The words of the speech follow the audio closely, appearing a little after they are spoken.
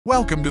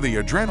Welcome to the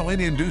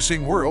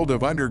adrenaline-inducing world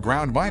of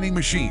underground mining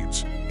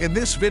machines. In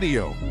this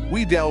video,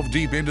 we delve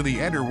deep into the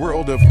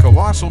underworld of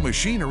colossal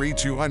machinery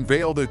to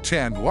unveil the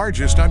 10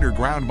 largest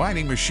underground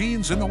mining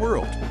machines in the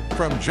world.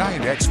 From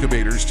giant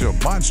excavators to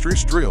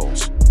monstrous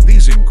drills,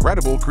 these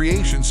incredible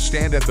creations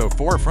stand at the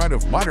forefront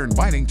of modern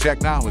mining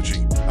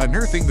technology,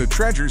 unearthing the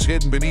treasures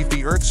hidden beneath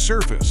the Earth's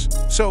surface.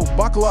 So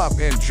buckle up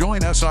and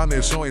join us on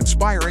this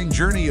awe-inspiring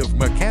journey of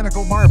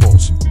mechanical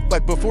marvels.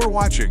 But before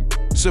watching,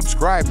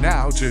 subscribe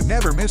now to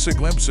never miss a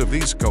glimpse of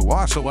these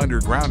colossal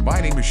underground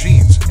mining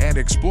machines and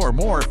explore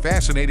more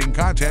fascinating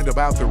content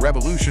about the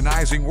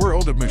revolutionizing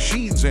world of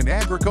machines and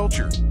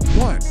agriculture.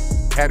 1.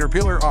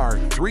 Caterpillar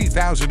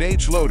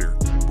R3000H Loader.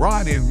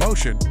 Brought in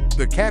motion,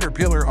 the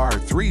Caterpillar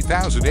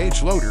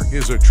R3000H Loader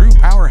is a true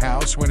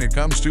powerhouse when it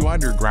comes to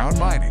underground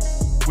mining.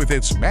 With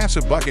its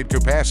massive bucket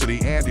capacity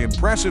and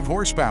impressive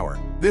horsepower,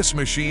 this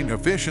machine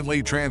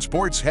efficiently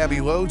transports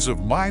heavy loads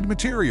of mined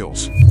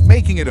materials,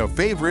 making it a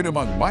favorite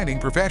among mining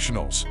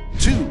professionals.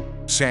 2.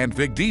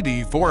 Sandvik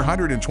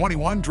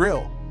DD421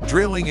 Drill.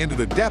 Drilling into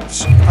the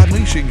depths,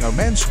 unleashing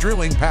immense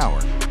drilling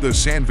power. The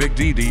Sandvik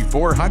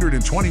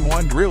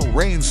DD421 drill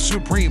reigns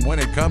supreme when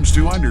it comes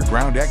to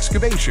underground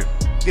excavation.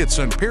 Its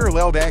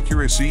unparalleled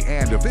accuracy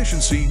and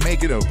efficiency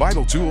make it a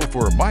vital tool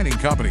for mining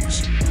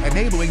companies,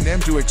 enabling them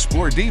to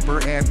explore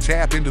deeper and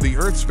tap into the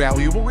Earth's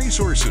valuable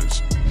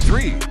resources.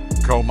 3.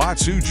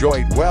 Komatsu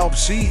Joy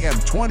 12C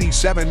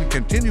M27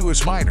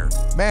 Continuous Miner.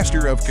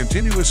 Master of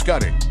Continuous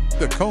Cutting.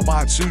 The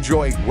Komatsu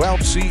Joy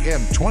 12C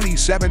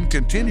M27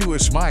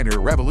 Continuous Miner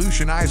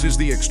revolutionizes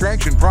the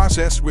extraction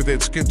process with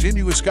its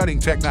continuous cutting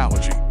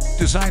technology.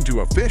 Designed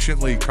to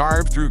efficiently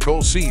carve through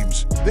coal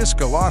seams, this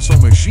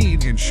colossal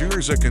machine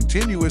ensures a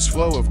continuous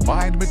flow of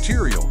mined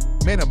material,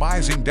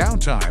 minimizing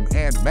downtime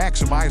and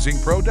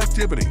maximizing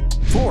productivity.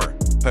 4.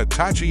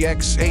 Hitachi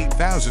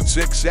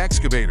X8006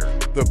 Excavator.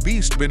 The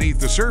beast beneath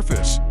the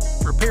surface.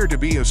 Prepare to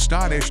be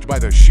astonished by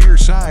the sheer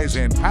size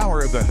and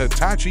power of the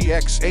Hitachi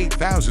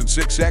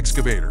X8006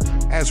 Excavator.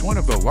 As one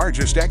of the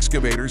largest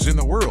excavators in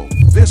the world,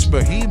 this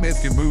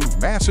behemoth can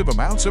move massive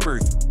amounts of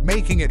earth,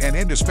 making it an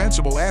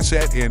indispensable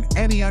asset in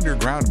any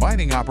underground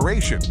mining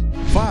operation.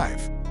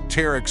 5.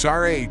 Terex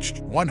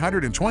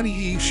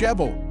RH120E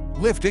Shovel.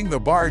 Lifting the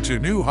bar to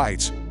new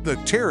heights, the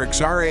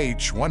Terex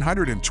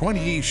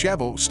RH120E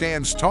Shovel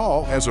stands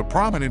tall as a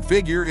prominent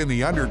figure in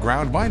the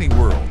underground mining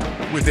world.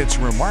 With its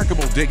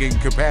remarkable digging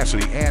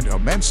capacity and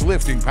immense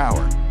lifting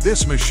power,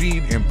 this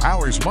machine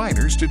empowers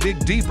miners to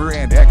dig deeper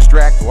and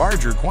extract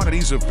larger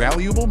quantities of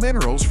valuable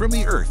minerals from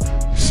the earth.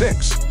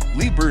 6.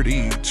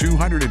 Liberty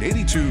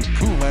 282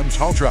 Coulomb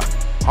Haul Truck.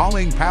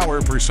 Hauling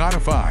power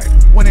personified.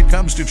 When it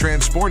comes to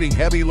transporting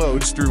heavy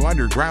loads through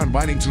underground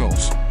mining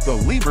tunnels, the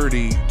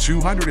Liberty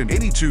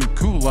 282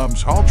 Coulomb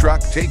Haul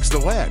Truck takes the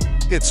lead.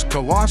 Its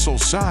colossal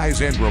size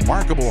and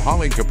remarkable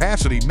hauling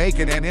capacity make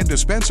it an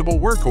indispensable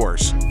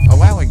workhorse,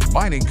 allowing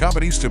mining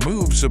companies to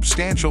move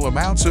substantial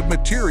amounts of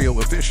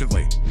material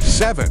efficiently.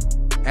 7.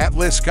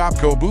 Atlas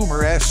Copco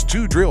Boomer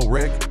S2 Drill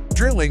Rig.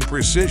 Drilling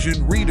precision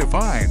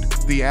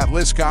redefined. The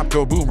Atlas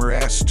Copco Boomer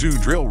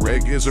S2 drill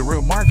rig is a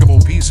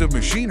remarkable piece of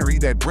machinery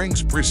that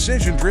brings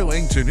precision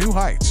drilling to new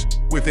heights.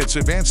 With its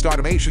advanced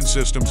automation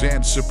systems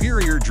and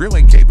superior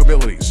drilling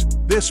capabilities,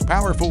 this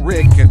powerful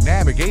rig can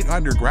navigate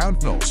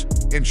underground tunnels,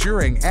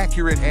 ensuring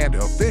accurate and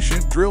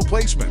efficient drill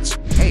placements.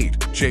 8.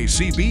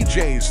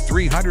 JCBJ's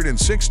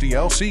 360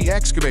 LC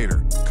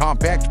Excavator.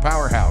 Compact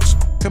powerhouse,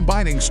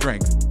 combining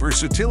strength,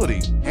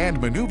 versatility, and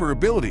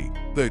maneuverability.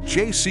 The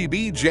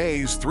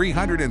JCBJ's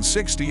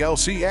 360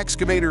 LC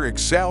Excavator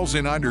excels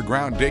in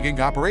underground digging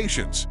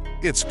operations.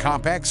 Its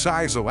compact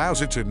size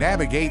allows it to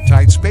navigate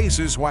tight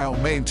spaces while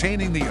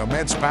maintaining the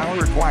immense power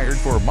required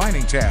for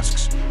mining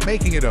tasks,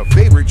 making it a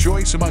favorite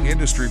choice among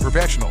industry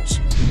professionals.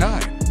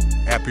 9.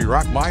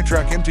 Epiroc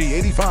Minetruck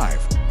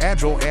MT85.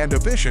 Agile and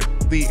efficient.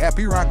 The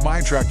Epiroc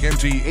Minetruck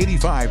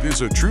MT85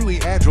 is a truly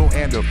agile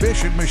and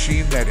efficient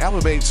machine that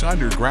elevates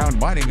underground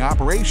mining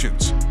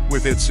operations.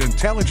 With its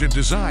intelligent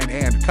design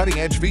and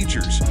cutting-edge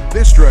features,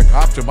 this truck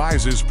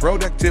optimizes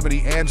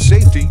productivity and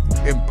safety,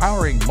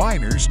 empowering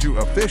miners to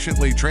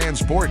efficiently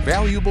transport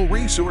valuable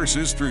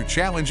resources through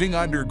challenging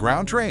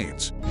underground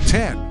terrains.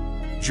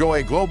 10.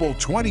 Joy Global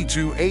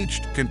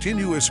 22H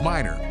Continuous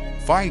Miner.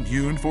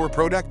 Fine-tuned for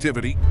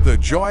productivity, the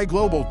Joy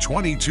Global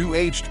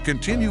 22H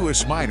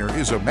Continuous Miner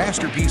is a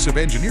masterpiece of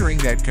engineering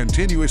that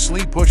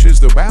continuously pushes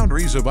the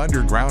boundaries of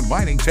underground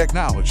mining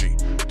technology.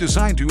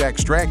 Designed to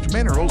extract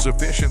minerals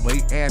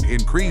efficiently and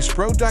increase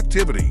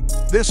productivity,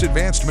 this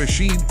advanced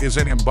machine is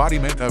an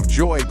embodiment of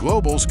Joy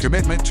Global's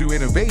commitment to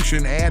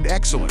innovation and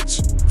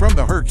excellence. From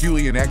the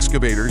Herculean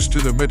excavators to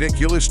the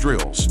meticulous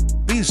drills,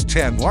 these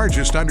 10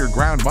 largest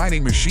underground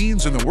mining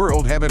machines in the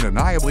world have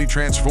undeniably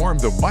transformed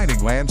the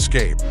mining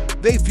landscape.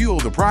 They fuel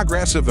the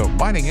progress of the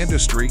mining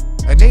industry,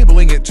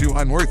 enabling it to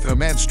unearth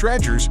immense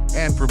treasures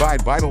and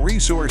provide vital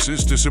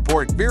resources to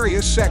support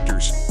various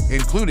sectors,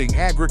 including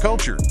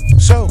agriculture.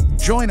 So,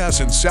 join us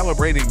in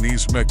celebrating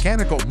these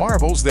mechanical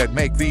marvels that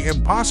make the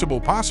impossible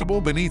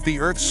possible beneath the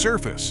Earth's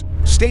surface.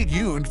 Stay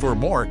tuned for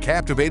more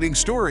captivating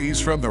stories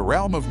from the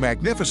realm of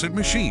magnificent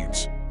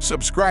machines.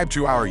 Subscribe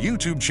to our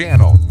YouTube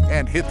channel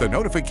and hit the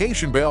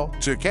notification bell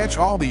to catch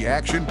all the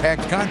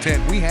action-packed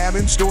content we have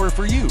in store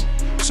for you.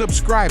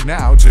 Subscribe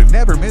now to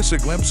never miss a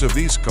glimpse of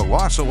these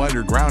colossal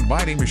underground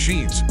mining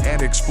machines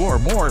and explore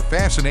more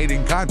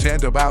fascinating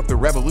content about the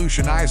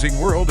revolutionizing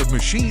world of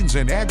machines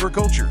and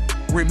agriculture.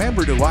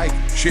 Remember to like,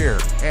 share,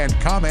 and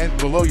comment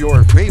below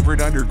your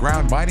favorite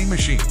underground mining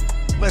machine.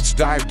 Let's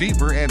dive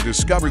deeper and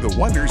discover the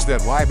wonders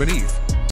that lie beneath.